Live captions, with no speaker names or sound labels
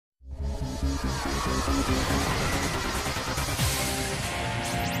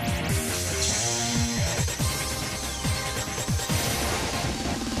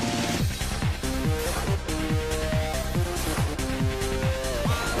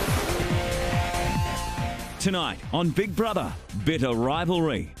Tonight on Big Brother, bitter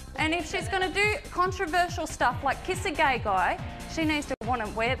rivalry. And if she's going to do controversial stuff like kiss a gay guy, she needs to want to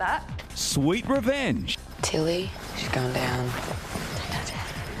wear that. Sweet revenge. Tilly, she's gone down.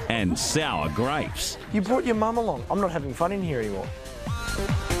 And sour grapes. You brought your mum along. I'm not having fun in here anymore.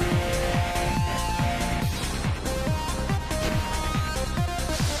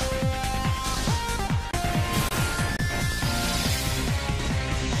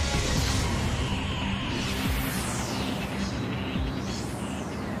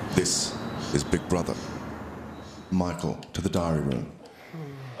 This is Big Brother. Michael to the diary room.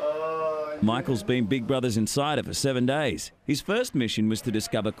 Michael's been Big Brother's insider for 7 days. His first mission was to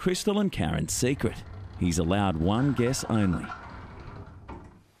discover Crystal and Karen's secret. He's allowed one guess only.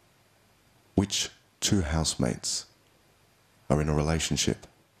 Which two housemates are in a relationship?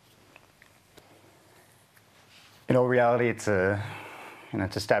 In all reality, it's a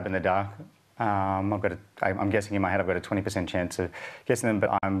stab in the dark. I'm guessing in my head I've got a 20% chance of guessing them,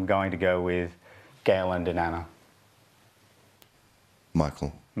 but I'm going to go with Gail and Anna.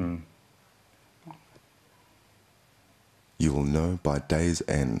 Michael. You will know by day's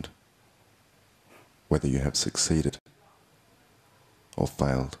end whether you have succeeded or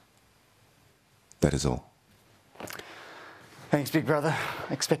failed. That is all. Thanks, Big Brother.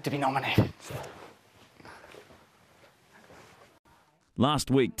 I expect to be nominated.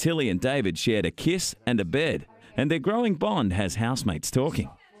 Last week, Tilly and David shared a kiss and a bed, and their growing bond has housemates talking.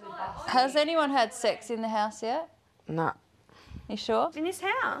 Has anyone had sex in the house yet? No. You sure? In this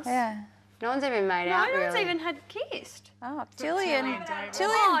house? Yeah. No one's even made out, No one's really. even had kissed. Oh, Tilly and Dave.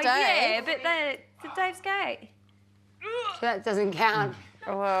 Yeah, but Dave's gay. So that doesn't count.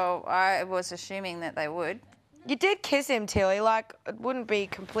 Well, I was assuming that they would. You did kiss him, Tilly. Like, it wouldn't be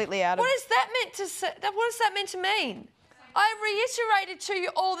completely out of... What is that meant to say? What is that meant to mean? I reiterated to you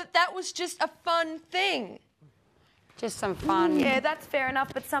all that that was just a fun thing. Just some fun. Yeah, that's fair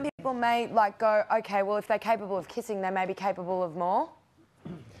enough, but some people may, like, go, OK, well, if they're capable of kissing, they may be capable of more.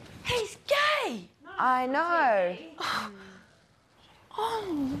 He's gay! I know.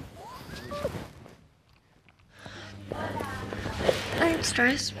 Oh. Don't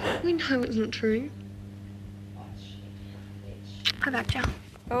stress. We know it's not true. I backed you.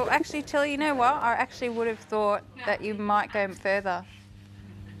 Well, actually, Tilly, you know what? I actually would have thought that you might go further.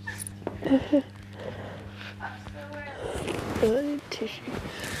 Tissue.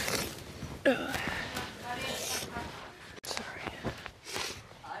 Sorry.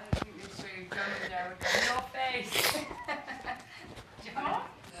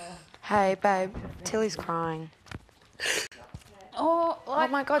 Hey, babe. Tilly's crying. Oh, Oh,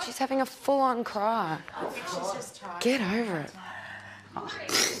 my God, she's having a full-on cry. Get over it.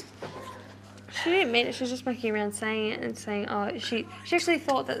 She didn't mean it. She was just making around saying it and saying, oh, she actually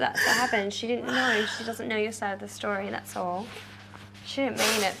thought that that's what happened. She didn't know. She doesn't know your side of the story, that's all. She didn't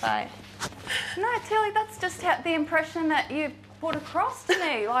mean it, but... No, Tilly, that's just the impression that you put across to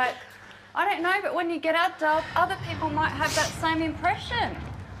me. Like, I don't know, but when you get out, Dub, other people might have that same impression.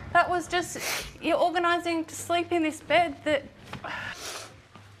 That was just, you're organising to sleep in this bed that...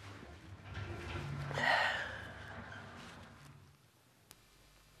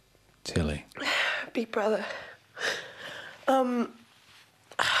 Tilly. Big Brother.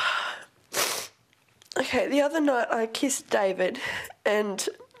 Okay, the other night I kissed David and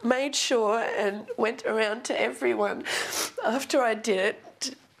made sure and went around to everyone after I did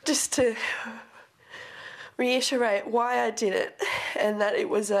it just to reiterate why I did it and that it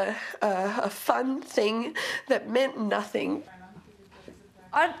was a fun thing that meant nothing.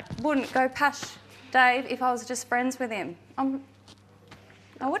 I wouldn't go past Dave if I was just friends with him. I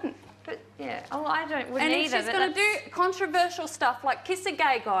wouldn't. But, yeah, oh, I wouldn't and either. if she's going to do controversial stuff like kiss a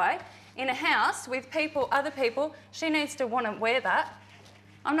gay guy in a house with other people, she needs to want to wear that.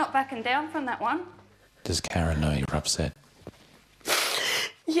 I'm not backing down from that one. Does Karen know you're upset?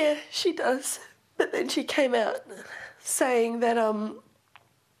 Yeah, she does. But then she came out saying that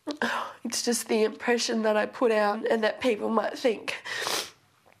it's just the impression that I put out and that people might think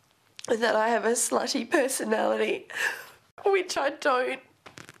that I have a slutty personality, which I don't.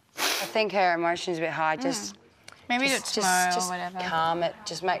 I think her emotion's a bit high. Maybe just tomorrow or whatever. Calm it.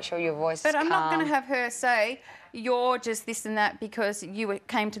 Just make sure your voice is calm. But I'm not going to have her say, you're just this and that because you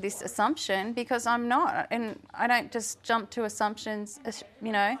came to this assumption, because I'm not. And I don't just jump to assumptions,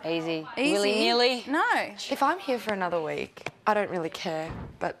 you know. Easy. Willy-nilly? No. If I'm here for another week, I don't really care,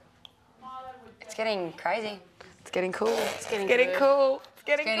 but It's getting crazy. It's getting cool. It's getting cool. It's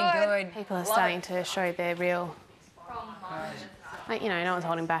getting good. People are starting to show their real, like, you know, no one's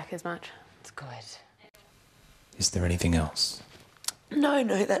holding back as much. It's good. Is there anything else? No,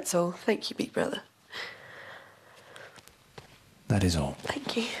 that's all. Thank you, big brother. That is all.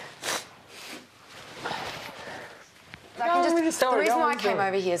 Thank you. The reason why I came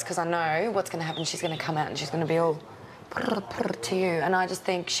over here is because I know what's going to happen. She's going to come out and she's going to be all to you, and I just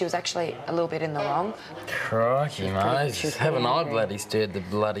think she was actually a little bit in the wrong. Crikey, mate. Haven't I bloody stirred the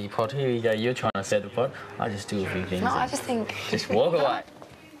bloody pot? Here you go, you're trying to stir the pot. I just do a few things. No, I just think... Just walk away. I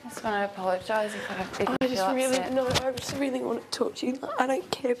just want to apologise if I I just really want to talk to you. I don't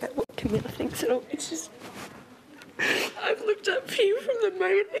care about what Camilla thinks at all. It's just... I've looked up for you from the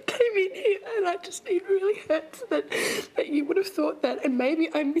moment I came in here, and it really hurts that you would have thought that, and maybe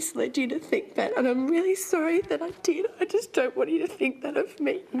I misled you to think that, and I'm really sorry that I did. I just don't want you to think that of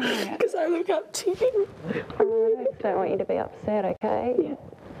me, because I look up to you. I don't want you to be upset, okay? Yeah.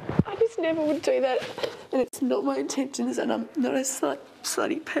 I just never would do that, and it's not my intentions, and I'm not a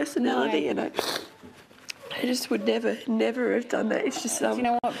slutty personality, and I just would never have done that. It's just... you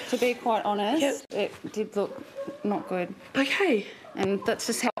know what, to be quite honest, it did look not good. Okay. And that's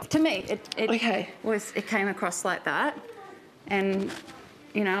just how, to me, it came across like that. And,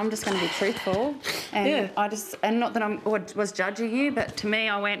 you know, I'm just going to be truthful. And and not that I was judging you, but to me,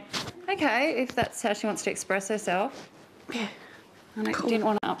 I went, okay, if that's how she wants to express herself. Yeah. And I didn't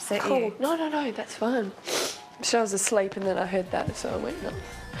want to upset you. No, that's fine. So I was asleep and then I heard that, so I went, no.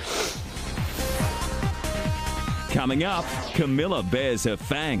 Coming up, Camilla bares her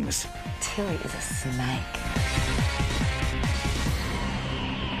fangs. Tilly is a snake.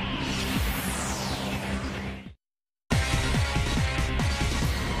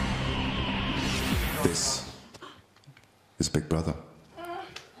 This is Big Brother.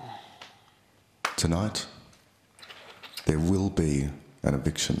 Tonight, there will be an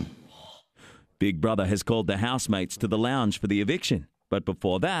eviction. Big Brother has called the housemates to the lounge for the eviction. But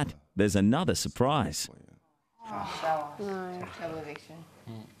before that, there's another surprise. No, double eviction.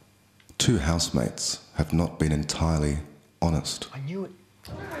 Two housemates have not been entirely honest. I knew it.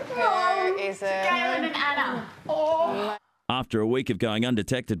 Who is it? Galen and Anna. After a week of going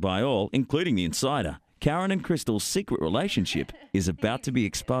undetected by all, including the insider, Karen and Crystal's secret relationship is about to be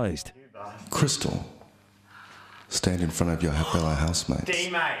exposed. Crystal, stand in front of your fellow housemates.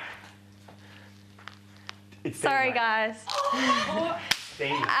 D-mate. Sorry, guys.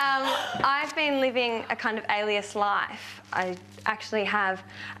 I've been living a kind of alias life. I actually have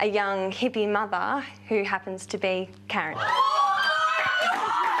a young hippie mother who happens to be Karen.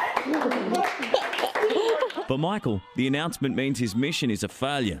 For Michael, the announcement means his mission is a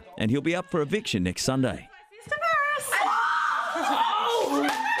failure and he'll be up for eviction next Sunday.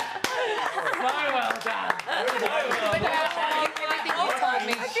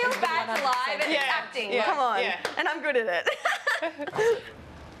 I feel bad to lie, but it's acting. Come on. And I'm good at it.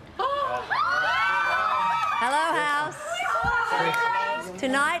 Hello, house.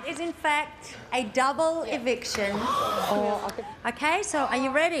 Tonight is in fact a double eviction. Okay, so are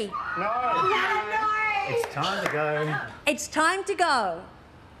you ready? No. It's time to go. It's time to go.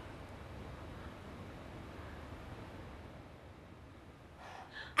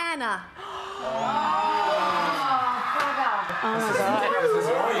 Anna. Oh my God.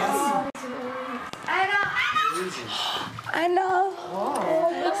 Anna.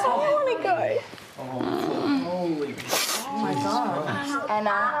 I want to go. Oh my God. Anna.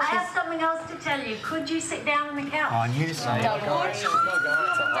 I have something else to tell you. Could you sit down on the couch? Oh, I knew to say it.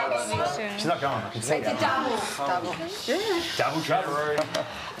 She's not going. I can see It's a double. Double trouble.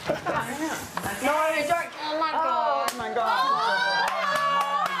 No, don't. Oh my God. Oh my God.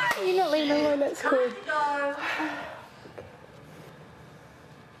 You're not leaving me alone, that's good. Go.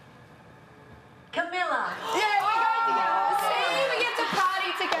 Camilla. Yeah, we're going together. See, we get to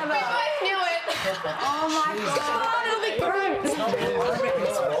party together. We both knew it. Oh my God. It'll be great.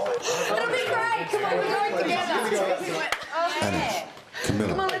 It'll be great. Come on, we're going together. Anna,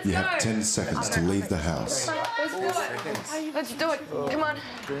 Camilla, you have 10 seconds to leave the house. Let's do it. Let's do it. Come on.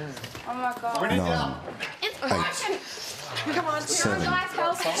 Oh my God. 9, It's 8, working. Come on. 7,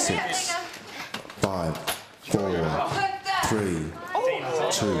 6, 5, 4, 3,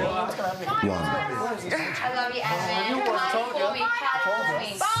 2, 1. I love you, Anna. Come on, for me.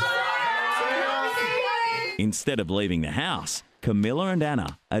 Instead of leaving the house, Camilla and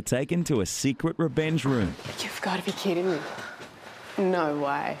Anna are taken to a secret revenge room. You've got to be kidding me. No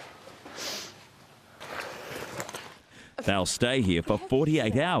way. They'll stay here for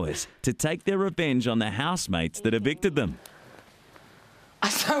 48 hours to take their revenge on the housemates that evicted them. I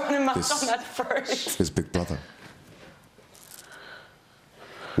so want to munch This on that fruit. is Big Brother.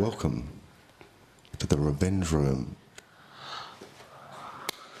 Welcome to the revenge room.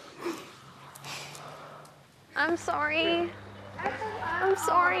 I'm sorry. I'm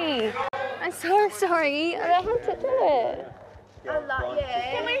sorry. I'm so sorry. I don't have to do it. I love you.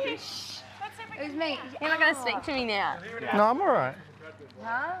 Can we... It was me. You're not going to speak to me now. No, I'm all right.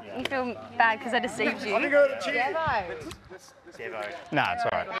 Huh? You feel bad because I deceived you. No, it's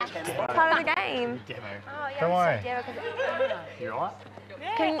all right. Part of the game. Don't worry. You all right?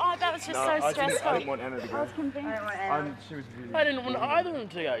 Oh, that was just so stressful. I didn't want Anna to go. I didn't want either of them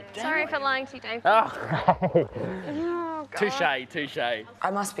to go. Sorry for lying to you, Dave. Oh, touche. I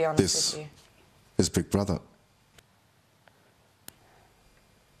must be honest This with you. is Big Brother.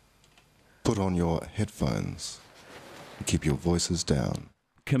 Put on your headphones and keep your voices down.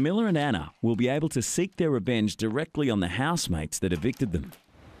 Camilla and Anna will be able to seek their revenge directly on the housemates that evicted them.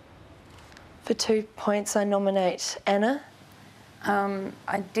 For 2 points, I nominate Anna.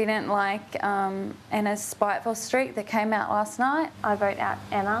 I didn't like Anna's spiteful streak that came out last night. I vote out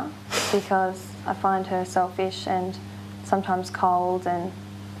Anna because I find her selfish and sometimes cold and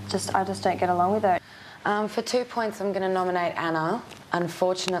I just don't get along with her. For 2 points, I'm going to nominate Anna.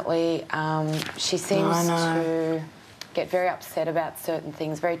 Unfortunately, she seems to get very upset about certain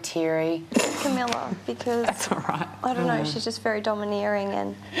things, very teary. Camilla, because That's all right. I don't know, she's just very domineering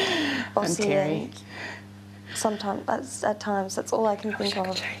and bossy and sometimes, at times, that's all I can think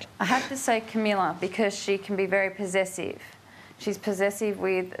of. I have to say Camilla because she can be very possessive. She's possessive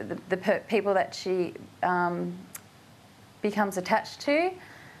with the people that she becomes attached to.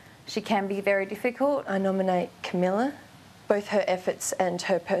 She can be very difficult. I nominate Camilla. Both her efforts and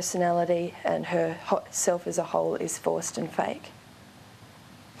her personality and her self as a whole is forced and fake.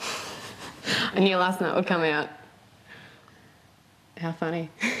 I knew last night would come out. How funny.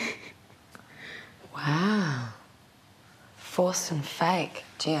 Wow. Forced and fake.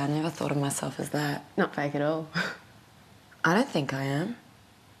 Gee, I never thought of myself as that. Not fake at all. I don't think I am.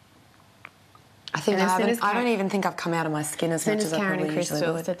 I don't even think I've come out of my skin as much as I Karen probably and usually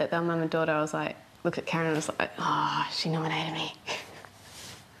Crystal would. said that they were mum and daughter, I was like, looked at Karen and was like, oh, she nominated me.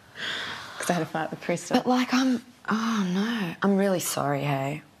 Because I had a fight with Crystal. But like oh no. I'm really sorry,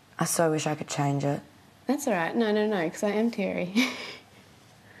 hey. I so wish I could change it. That's all right. No, because I am Terry.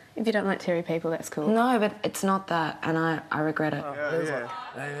 If you don't like Terry people, that's cool. No, but it's not that, and I regret it.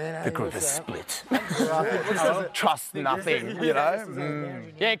 The group is split. I trust nothing, you know?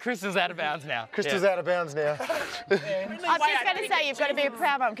 Yeah, Crystal's out of bounds now. Crystal's out of bounds now. I'm just going to say you've got to be a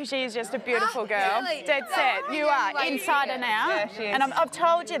proud mum because she is just a beautiful girl. Dead set. You are, inside and out. Yeah, she is. And I've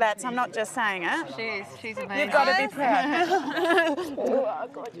told you that, so I'm not just saying it. She is. She's amazing. You've got to be proud.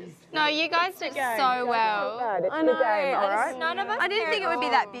 No, you guys did so well. I know. All right? None of us I didn't think it would be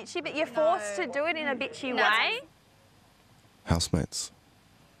that bitchy, but you're forced to do it in a bitchy way. Housemates,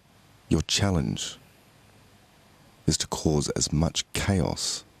 your challenge is to cause as much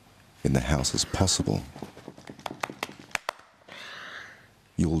chaos in the house as possible.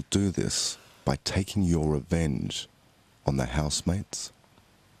 You will do this by taking your revenge on the housemates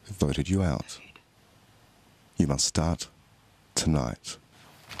who voted you out. You must start tonight.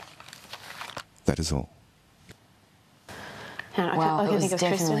 That is all. Well, it was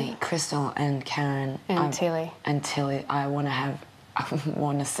definitely Crystal and Karen and Tilly. And Tilly. I want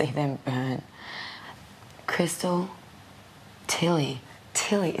to see them burn. Crystal, Tilly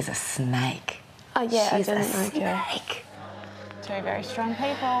is a snake. Oh yeah, She's I didn't a like her. snake. Two very strong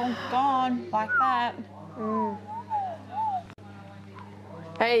people, gone like that.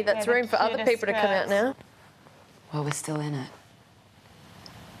 Hey, that's room for other people to come out now. Well, we're still in it.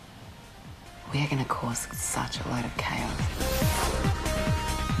 We are going to cause such a load of chaos.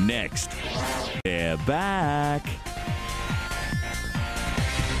 Next, they're back.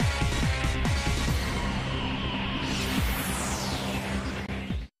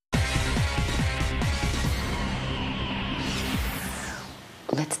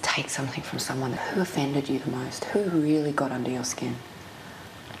 Let's take something from someone. Who offended you the most? Who really got under your skin?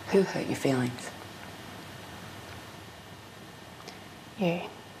 Who hurt your feelings? You.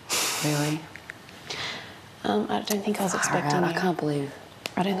 Really? I don't think I was expecting you. I can't believe.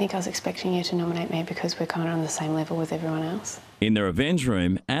 I don't think I was expecting you to nominate me because we're kind of on the same level with everyone else. In the revenge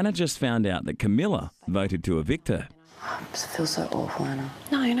room, Anna just found out that Camilla voted to evict her. I feel so awful, Anna.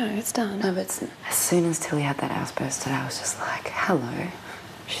 No, it's done. No, but as soon as Tilly had that outburst today, I was just like, hello.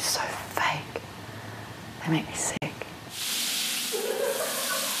 She's so fake. They make me sick.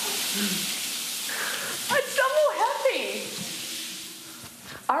 I'm double happy.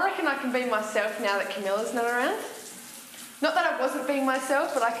 I reckon I can be myself now that Camilla's not around. Not that I wasn't being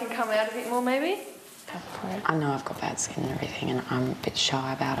myself, but I can come out a bit more maybe. I know I've got bad skin and everything and I'm a bit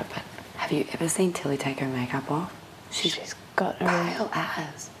shy about it, but have you ever seen Tilly take her makeup off? She's got her pale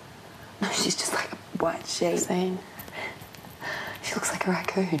as. No, she's just like a white sheet. She looks like a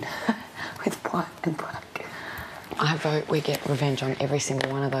raccoon with white and black. I vote we get revenge on every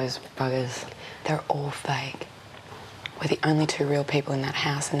single one of those buggers. They're all fake. We're the only two real people in that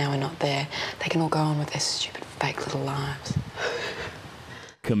house and now we're not there. They can all go on with their stupid fake little lives.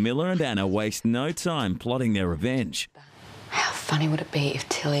 Camilla and Anna waste no time plotting their revenge. How funny would it be if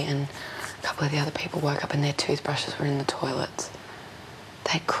Tilly and a couple of the other people woke up and their toothbrushes were in the toilets?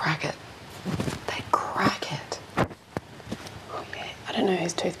 They'd crack it. They'd crack it. Oh, yeah. I don't know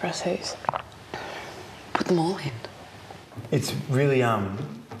whose toothbrush whose. Put them all in. It's really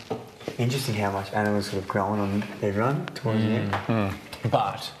interesting how much Anna was sort of growing on everyone towards the end.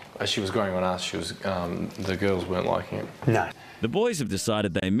 But as she was growing on us, she was the girls weren't liking it. No. The boys have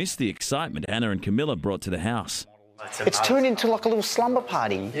decided they missed the excitement Anna and Camilla brought to the house. It's turned into like a little slumber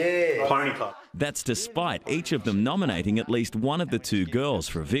party. Yeah. Pony club. That's despite each of them nominating at least one of the two girls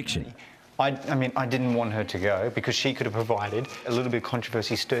for eviction. I mean, I didn't want her to go because she could have provided a little bit of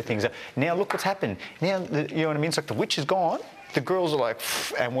controversy, stir things up. Now look what's happened. Now, you know what I mean? It's like the witch is gone, the girls are like,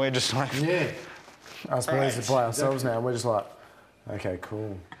 and we're just like... Yeah. Us boys to play ourselves now, we're just like, okay,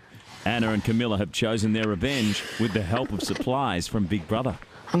 cool. Anna and Camilla have chosen their revenge with the help of supplies from Big Brother.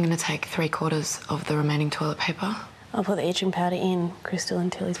 I'm going to take 3/4 of the remaining toilet paper. I'll put the itching powder in Crystal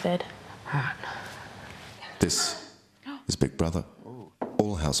and Tilly's bed. Right. This is Big Brother.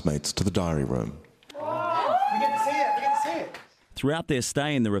 All housemates to the diary room. We get to see it, we get to see it. Throughout their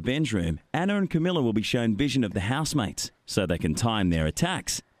stay in the revenge room, Anna and Camilla will be shown vision of the housemates so they can time their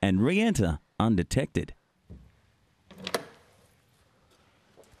attacks and re-enter undetected.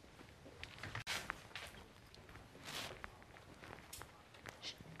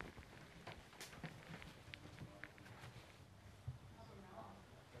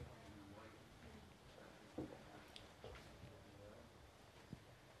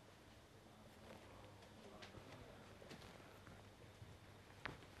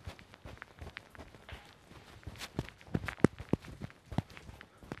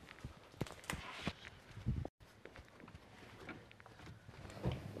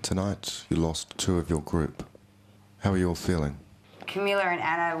 Tonight, you lost 2 of your group. How are you all feeling? Camilla and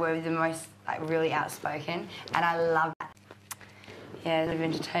Anna were the most really outspoken, and I love that. Yeah, a bit of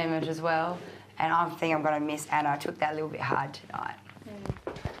entertainment as well. And I think I'm going to miss Anna. I took that a little bit hard tonight.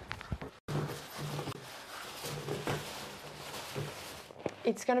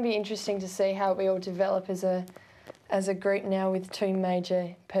 It's going to be interesting to see how we all develop as a group now with 2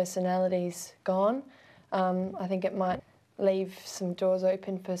 major personalities gone. I think it might leave some doors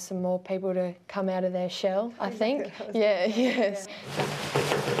open for some more people to come out of their shell, I think. Yeah, yes.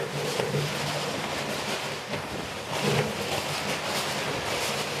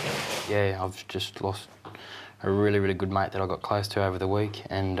 Yeah, I've just lost a really, really good mate that I got close to over the week,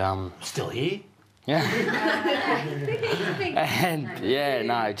 and Still here? yeah. And yeah,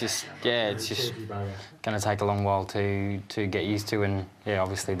 no, it's just going to take a long while to get used to, and yeah,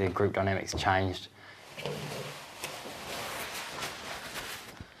 obviously the group dynamics changed.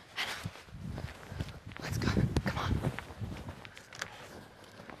 Let's go. Come on.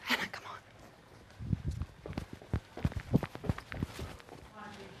 Anna, come on.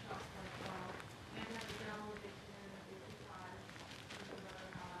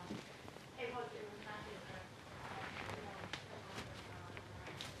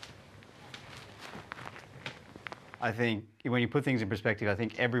 I think when you put things in perspective, I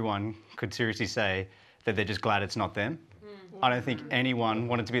think everyone could seriously say that they're just glad it's not them. I don't think anyone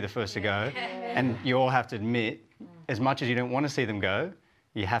wanted to be the first to go. And you all have to admit, as much as you don't want to see them go,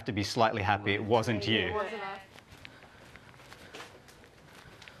 you have to be slightly happy it wasn't you.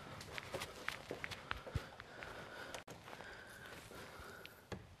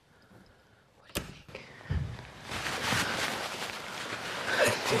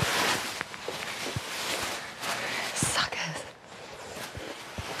 Suckers.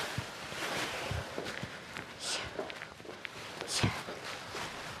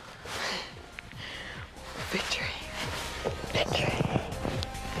 Victory. Victory.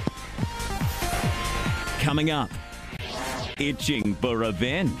 Coming up, itching for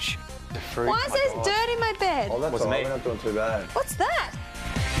revenge. Why is there dirt in my bed? Oh, that's all right, we're not doing too bad. What's that?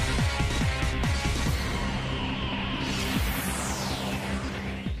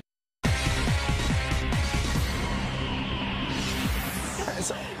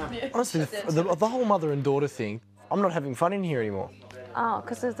 Honestly, the whole mother and daughter thing, I'm not having fun in here anymore. Oh,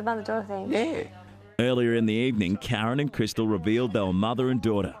 because there's the mother-daughter thing. Yeah. Earlier in the evening, Karen and Crystal revealed they were mother and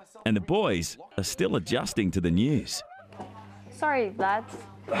daughter, and the boys are still adjusting to the news. Sorry, lads.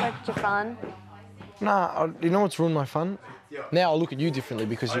 Wrecked your fun. Nah, you know what's ruined my fun? Now I look at you differently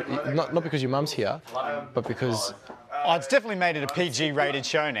because not because your mum's here, but because... Oh, it's definitely made it a PG-rated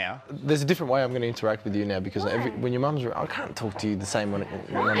show now. There's a different way I'm going to interact with you now because when your mum's... I can't talk to you the same when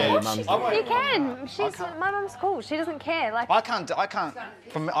I know your mum's there. You can. My mum's cool. She doesn't care. Like I can't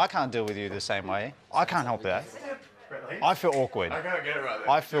deal with you the same way. I can't help that. I feel awkward. I can't get it right there.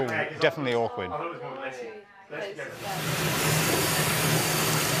 I feel definitely awkward.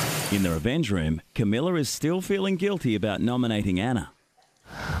 In the revenge room, Camilla is still feeling guilty about nominating Anna.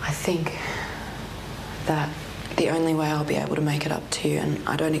 I think that the only way I'll be able to make it up to you, and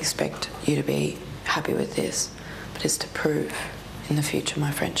I don't expect you to be happy with this, but is to prove in the future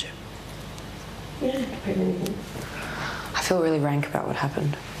my friendship. Yeah, I feel really rank about what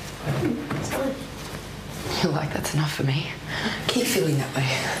happened. It's fine. You're like, that's enough for me. Keep feeling that way.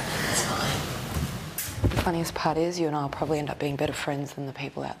 It's fine. The funniest part is you and I'll probably end up being better friends than the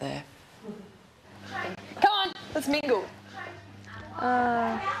people out there. Come on, let's mingle.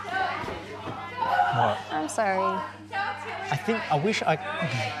 What? I'm sorry. I wish I...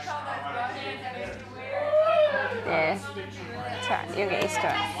 Yeah. It's all right. You'll get used to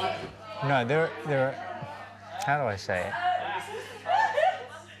it. No, there are... How do I say it?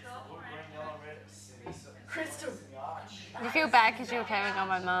 You feel bad because you were carrying on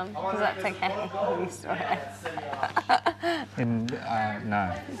my mum, because that's okay. I'm used to it.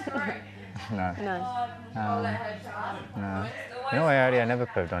 No. No. No. No. You know, I never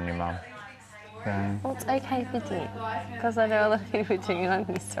proved on your mum. Well, it's okay if you did, because I know a lot of people do and I'm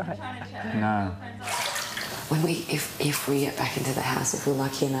used to it. No. When if we get back into the house, if we're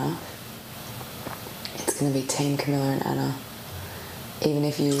lucky enough, it's going to be Team Camilla and Anna. Even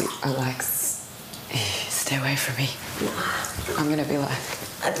if you are like, stay away from me, I'm going to be like...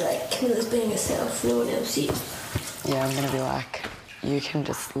 I'd be like, Camilla's being herself, no one else is. Yeah, I'm going to be like, you can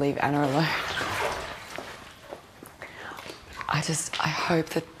just leave Anna alone. I hope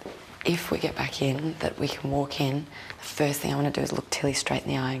that if we get back in, that we can walk in, the first thing I want to do is look Tilly straight in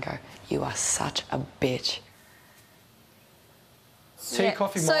the eye and go, you are such a bitch. Tea,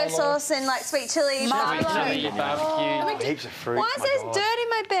 coffee, soy Milo. sauce and like sweet chili. Barbecue. Heaps of fruit. Why is there dirt in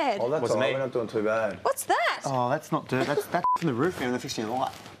my bed? Oh, that's all right. We're not doing too bad. What's that? Oh, that's not dirt. That's from the roof, man. They're fixing the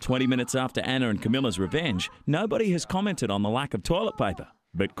light. 20 minutes after Anna and Camilla's revenge, nobody has commented on the lack of toilet paper.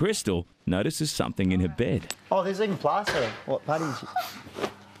 But Crystal notices something in her bed. Oh, there's even plaster. What, putty?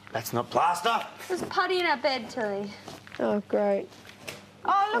 That's not plaster. There's putty in our bed, Tilly. Oh, great.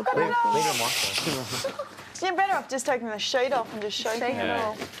 Oh, look at it all. Leave it on You're better off just taking the sheet off and just shaking it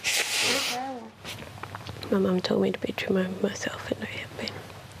all. My mum told me to be true myself, and I have been.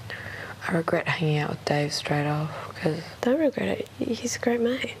 I regret hanging out with Dave straight off, because... Don't regret it. He's a great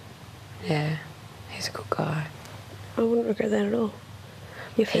mate. Yeah, he's a good guy. I wouldn't regret that at all.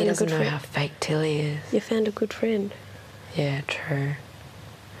 You found He doesn't a good know friend. how fake Tilly is. You found a good friend. Yeah, true.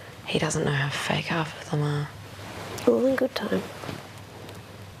 He doesn't know how fake half of them are. All in good time.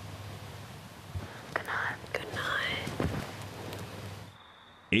 Good night. Good night.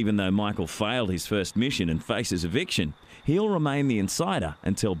 Even though Michael failed his first mission and faces eviction, he'll remain the insider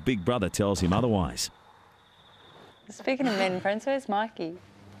until Big Brother tells him otherwise. Speaking of men friends, where's Mikey?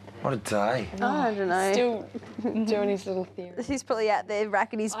 What a day. Oh, I don't know. Still doing his little theory. He's probably out there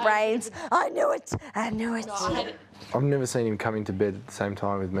racking his brains. I knew it. I knew it. I've never seen him come into bed at the same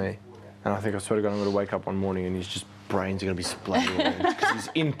time with me. And I think I swear to God, I'm going to wake up one morning and his just brains are going to be splattered because he's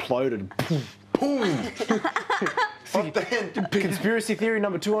imploded. Boom! Conspiracy theory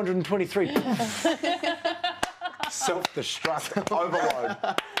number 223. Self-destruct. Overload.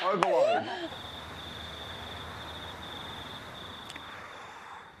 Overload.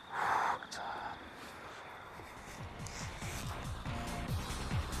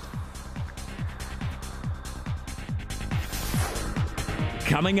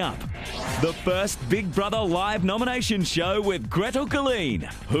 Coming up, the first Big Brother live nomination show with Gretel Colleen.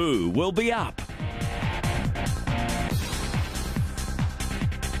 Who will be up?